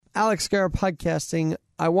Alex Garrett podcasting.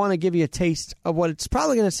 I want to give you a taste of what it's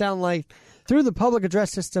probably going to sound like through the public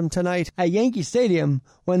address system tonight at Yankee Stadium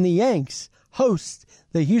when the Yanks host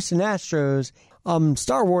the Houston Astros on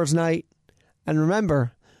Star Wars night. And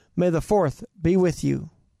remember, may the 4th be with you.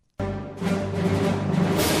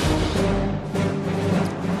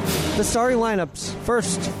 The starting lineups.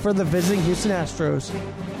 First for the visiting Houston Astros,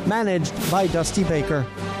 managed by Dusty Baker.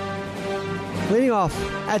 Leading off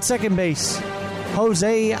at second base,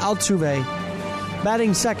 Jose Altuve.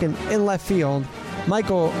 Batting second in left field,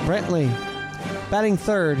 Michael Brantley. Batting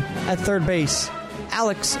third at third base,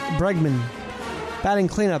 Alex Bregman. Batting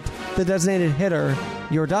cleanup, the designated hitter,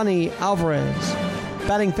 Yordany Alvarez.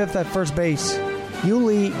 Batting fifth at first base,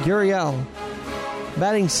 Yuli Gurriel.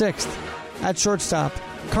 Batting sixth at shortstop,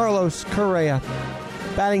 Carlos Correa.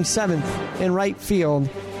 Batting seventh in right field,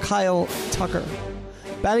 Kyle Tucker.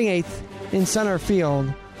 Batting eighth in center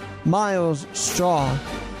field, Miles Straw.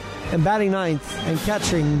 And batting ninth and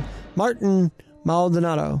catching, Martin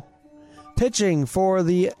Maldonado. Pitching for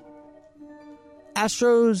the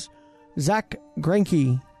Astros, Zach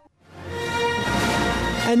Greinke.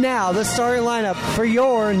 And now the starting lineup for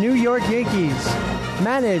your New York Yankees,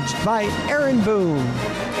 managed by Aaron Boone.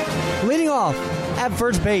 Leading off at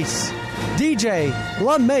first base, DJ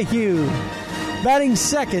LeMahieu. Batting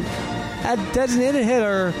second at designated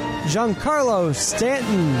hitter, Giancarlo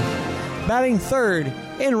Stanton. Batting third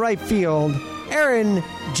in right field, Aaron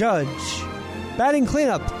Judge. Batting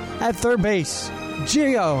cleanup at third base,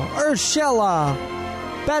 Gio Urshela.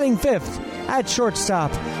 Batting fifth at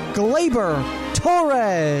shortstop, Gleyber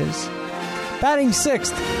Torres. Batting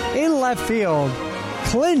sixth in left field,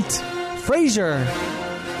 Clint Frazier.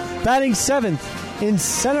 Batting seventh in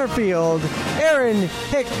center field, Aaron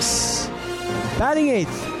Hicks. Batting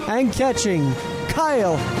eighth and catching,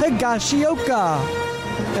 Kyle Higashioka.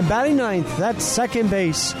 And batting ninth, that's second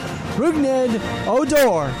base, Rougned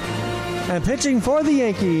Odor. And pitching for the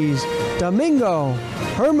Yankees, Domingo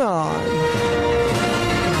Germán.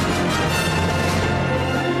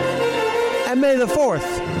 And may the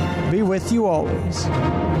 4th be with you always.